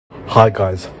Hi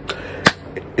guys,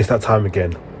 it's that time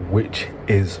again. Which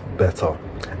is better?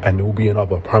 And it will be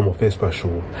another Primal Fear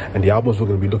special, and the albums we're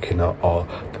going to be looking at are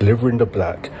Delivering the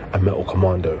Black and Metal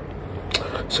Commando.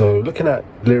 So looking at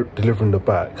Delivering the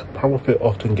Black, Primal Fear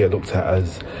often get looked at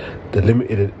as the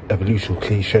limited evolution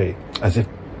cliche, as if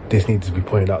this needs to be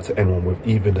pointed out to anyone with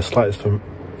even the slightest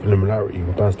familiarity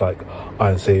with bands like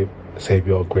Iron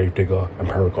Savior, Gravedigger and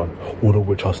Paragon, all of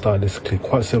which are stylistically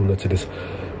quite similar to this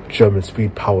German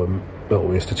speed power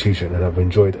metal institution and have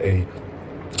enjoyed a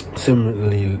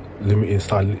similarly limited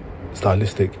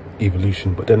stylistic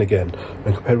evolution. But then again,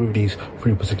 when compared with these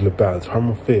three particular bands,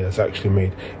 Primal Fear has actually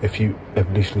made a few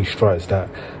evolutionary strides that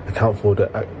account for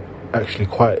the actually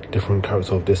quite different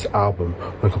character of this album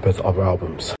when compared to other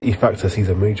albums. E-Factor sees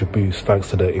a major boost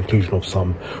thanks to the inclusion of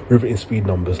some riveting speed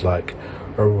numbers like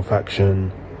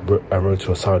Faction and Road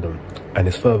to Asylum, and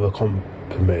is further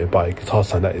complemented by a guitar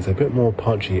sound that is a bit more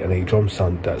punchy and a drum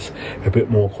sound that's a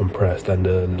bit more compressed than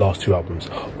the last two albums.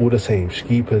 All the same,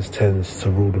 Skeepers tends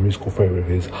to rule the musical favour with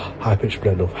his high-pitched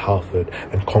blend of Halford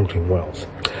and Conkling Wells.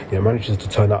 It manages to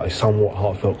turn out a somewhat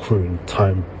heartfelt croon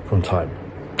time from time.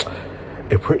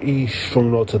 A pretty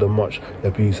strong nod to the much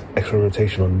abused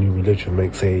experimentation on New Religion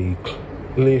makes a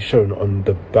clear showing on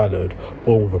the ballad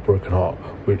Born with a Broken Heart,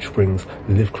 which brings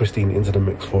Liv Christine into the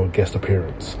mix for a guest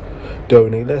appearance, though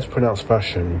in a less pronounced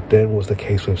fashion than was the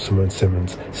case with Simone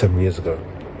Simmons 7 years ago.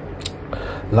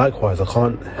 Likewise, I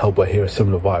can't help but hear a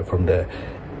similar vibe from their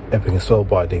epic and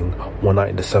spellbinding One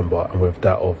Night in December, and with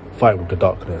that of Fighting with the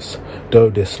Darkness, though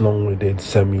this long-winded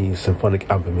semi-symphonic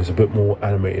anthem is a bit more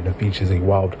animated and features a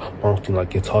wild mounting-like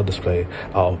guitar display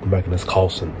out of Magnus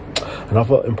Carlsen,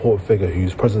 another important figure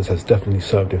whose presence has definitely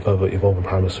served in further evolving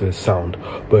Primal Fear's sound,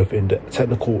 both in the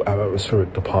technical and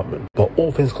atmospheric department. But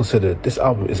all things considered, this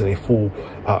album isn't a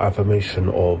full-out affirmation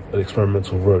of an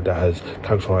experimental road that has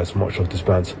characterized much of this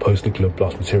band's post-nuclear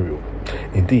blast material.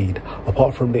 Indeed,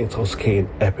 apart from the intoxicating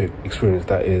epic experience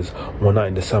that is One Night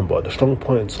in December, the strong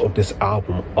points of this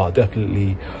album are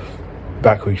definitely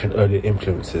back-reaching earlier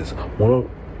influences.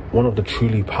 One of the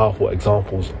truly powerful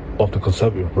examples of the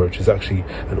conservative approach is actually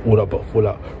an all-out but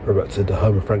full-out throwback to the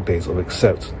Herman Frank days of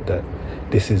Accept That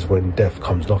This Is When Death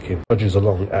Comes Knocking. Trudges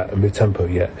along at a mid-tempo,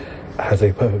 yet has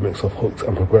a perfect mix of hooks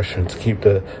and progression to keep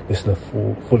the listener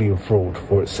fully enthralled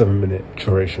for its 7-minute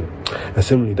duration. And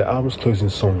similarly, the album's closing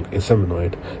song,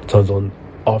 Inseminoid, turns on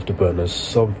Afterburners,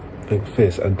 something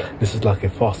fierce, and this is like a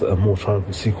faster and more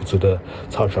triumphant sequel to the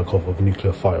title track of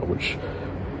Nuclear Fire, which,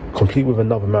 complete with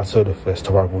another mad soda fest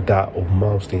to rival that of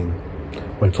Malmsteen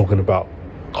when talking about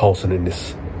Carlsen in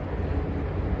this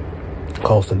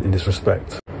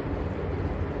respect.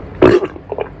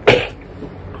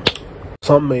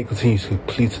 Some may continue to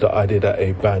cling to the idea that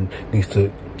a band needs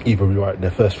to either rewrite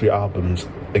their first three albums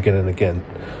again and again,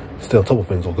 stay on top of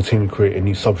things, or continue to create a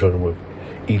new subgenre with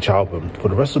each album. For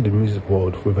the rest of the music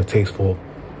world with a taste for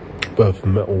both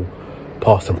metal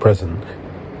past and present,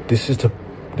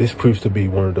 this proves to be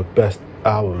one of the best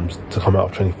albums to come out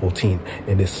of 2014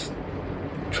 in this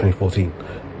 2014.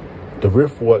 The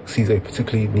riff work sees a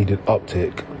particularly needed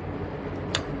uptick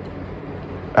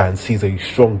and sees a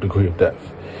strong degree of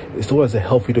depth. It still has a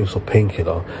healthy dose of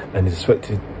painkiller and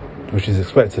which is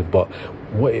expected, but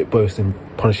what it boasts in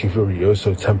Punishing Fury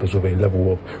also tempers with a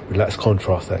level of relaxed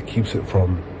contrast that keeps it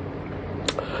from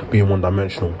being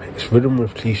one-dimensional. It's ridden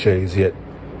with cliches, yet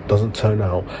doesn't turn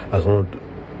out as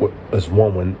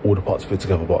one when all the parts fit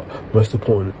together, but most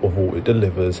important of all, it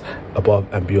delivers above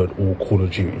and beyond all Call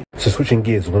of Duty. So switching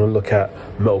gears, we're going to look at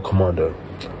Metal Commando.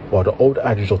 While the old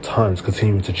adage of times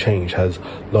continuing to change has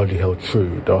largely held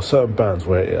true, there are certain bands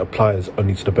where it applies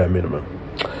only to the bare minimum.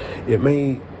 It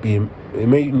may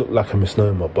look like a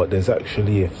misnomer, but there's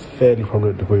actually a fairly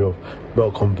prominent degree of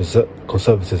metal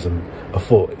conservatism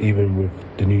afoot, even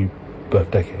with the new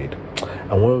birth decade.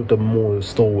 And one of the more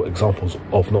stalwart examples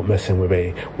of not messing with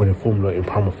a winning formula in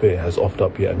Primal Fear has offered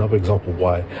up yet another example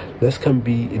why less can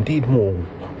be indeed more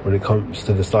when it comes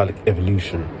to the stylistic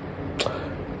evolution.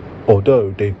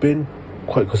 Although they've been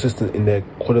quite consistent in their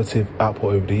qualitative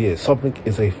output over the years, something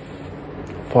is a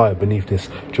fire beneath this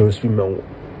German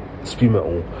speed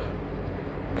metal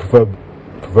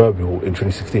proverbial in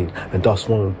 2016, and thus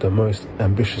one of the most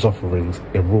ambitious offerings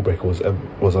in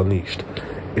Rulebreaker was unleashed.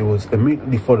 It was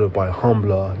immediately followed by a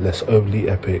humbler, less overly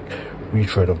epic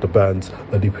retread of the band's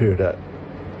early period at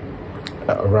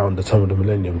around the turn of the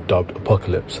millennium, dubbed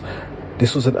Apocalypse.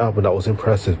 This was an album that was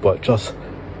impressive, but just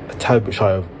a tad bit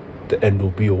shy of the end-all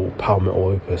be-all power metal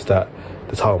opus that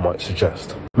the title might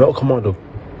suggest. Metal Commando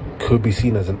could be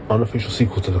seen as an unofficial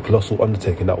sequel to the colossal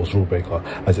undertaking that was Rule Breaker,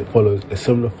 as it follows a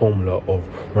similar formula of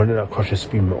running out crushing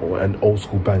speed metal and old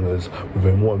school bangers with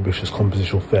a more ambitious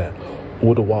compositional flair,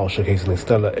 all the while showcasing the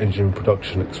stellar engineering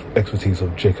production expertise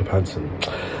of Jacob Hansen.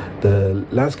 The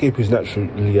landscape is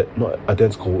naturally not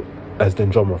identical, as then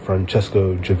drummer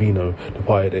Francesco Giovinazzo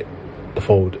departed the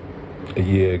fold a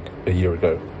year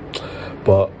ago,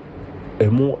 but a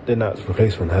more than apt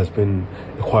replacement has been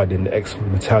acquired in the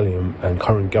ex-Metallium and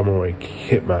current Gamma Ray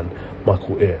hitman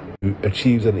Michael Eyre, who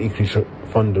achieves an equally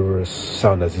thunderous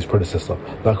sound as his predecessor.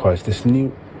 Likewise, this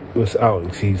newest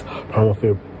outing sees Primal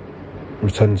Fear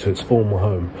returning to its former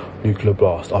home, Nuclear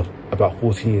Blast, after about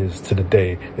 14 years to the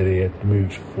day that they had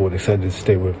moved for an extended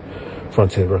stay with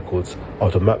Frontier Records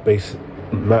after bassist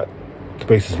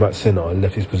Matt Sinner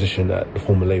left his position at the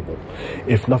former label.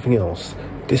 If nothing else,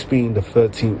 this being the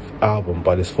 13th album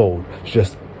by this fold is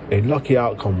just a lucky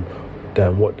outcome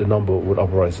than what the number would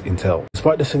otherwise entail.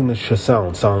 Despite the signature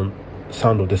sound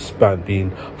of this band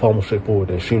being far more straightforward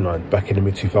and streamlined back in the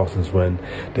mid-2000s when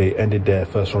they ended their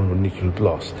first run with Nuclear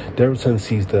Blast, their return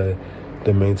sees them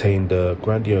maintain the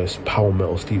grandiose power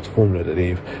metal steeped formula that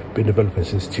they've been developing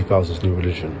since 2000's New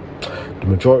Religion. The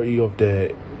majority of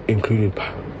their included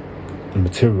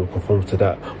material conforms to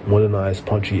that modernized,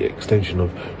 punchy extension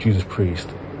of Judas Priest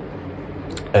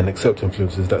and accept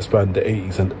influences that span the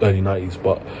 80s and early 90s,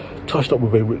 but touched up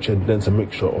with a rich and denser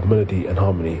mixture of melody and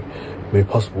harmony, made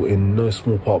possible in no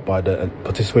small part by the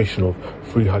participation of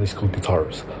three highly skilled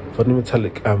guitarists, funny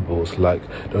metallic anvils like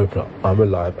the opener I'm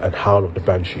Alive and Howl of the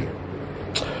Banshee.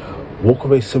 Walk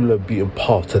with a similar beaten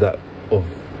path to that of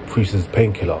Priest's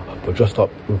Painkiller, but dressed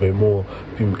up with a more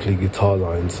thematically guitar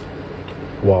lines,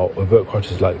 while overt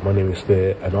crutches like My Name is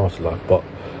Fear and Afterlife,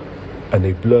 and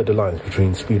they blur the lines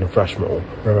between speed and thrash metal,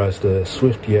 whereas the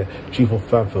swift yet cheerful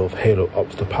fanfare of Halo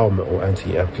ups the power metal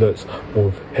ante and flirts more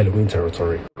with Halloween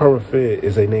territory. Primal Fear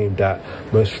is a name that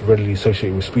most readily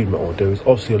associated with speed metal. There is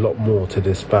obviously a lot more to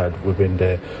this band within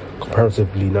their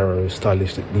comparatively narrow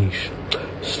stylistic niche.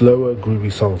 Slower,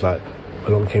 groovy songs like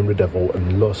Along Came the Devil and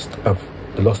The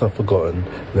Lost and Forgotten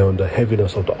lay on the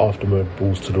heaviness of the aftermode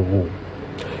balls to the wall,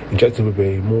 injected with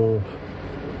a more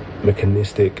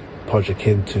mechanistic punch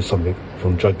akin to something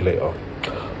from Jugulator,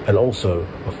 and also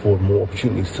afford more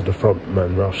opportunities to the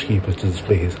frontman Ralph Keepers to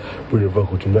display his brilliant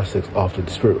vocal gymnastics after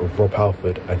the spirit of Rob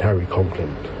Halford and Harry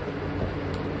Conklin.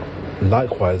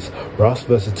 Likewise, Ralph's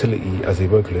versatility as a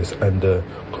vocalist and the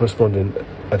corresponding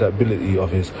adaptability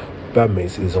of his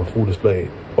bandmates is on full display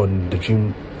on the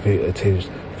Dream Theater-tinged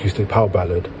acoustic power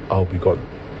ballad I'll Be Gone,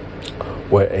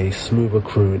 where a smoother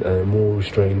croon and a more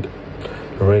restrained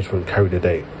arrangement carry the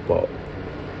day. But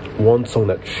one song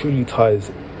that truly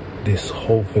ties this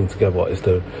whole thing together is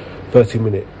the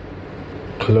 30-minute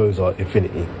closer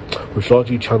Infinity, which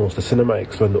largely channels the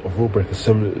cinematic splendor of Rule Breaker's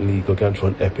similarly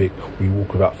gargantuan epic We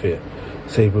Walk Without Fear,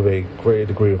 save with a greater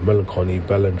degree of melancholy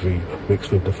balladry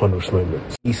mixed with the thunderous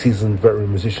moments. These seasoned veteran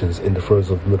musicians in the throes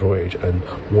of middle age, and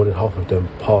more than half of them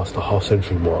past the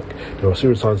half-century mark, there are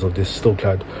serious signs of this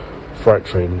still-clad freight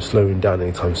train slowing down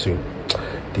anytime soon.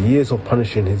 The years of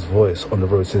punishing his voice on the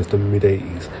road since the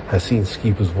mid-80s has seen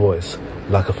Skeeper's voice,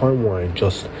 like a fine wine,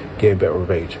 just getting better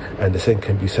with age, and the same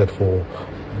can be said for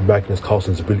Magnus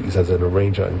Carlsen's abilities as an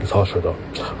arranger and guitar shredder,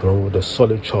 along with the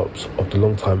solid chops of the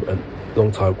long time on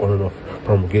and off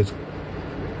Primal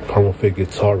Fear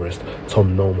guitarist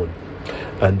Tom Norman,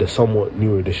 and the somewhat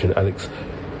newer addition Alex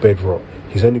Bedrock.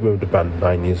 He's only been with the band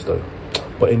 9 years though.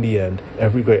 But in the end,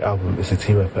 every great album is a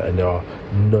team effort, and there are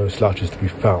no slouches to be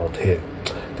found here.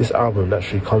 This album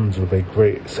naturally comes with a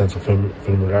great sense of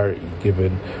familiarity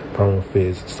given Primal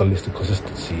Fear's stylistic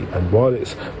consistency, and while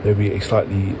it's maybe a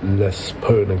slightly less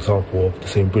potent example of the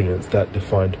same brilliance that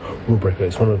defined Rule Breaker,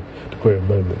 it's one of the greater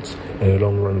moments in a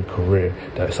long-running career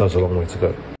that still has a long way to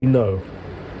go. You know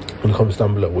in the comments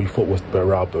down below what you thought was the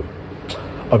better album.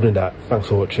 Other than that, thanks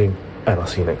for watching, and I'll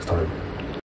see you next time.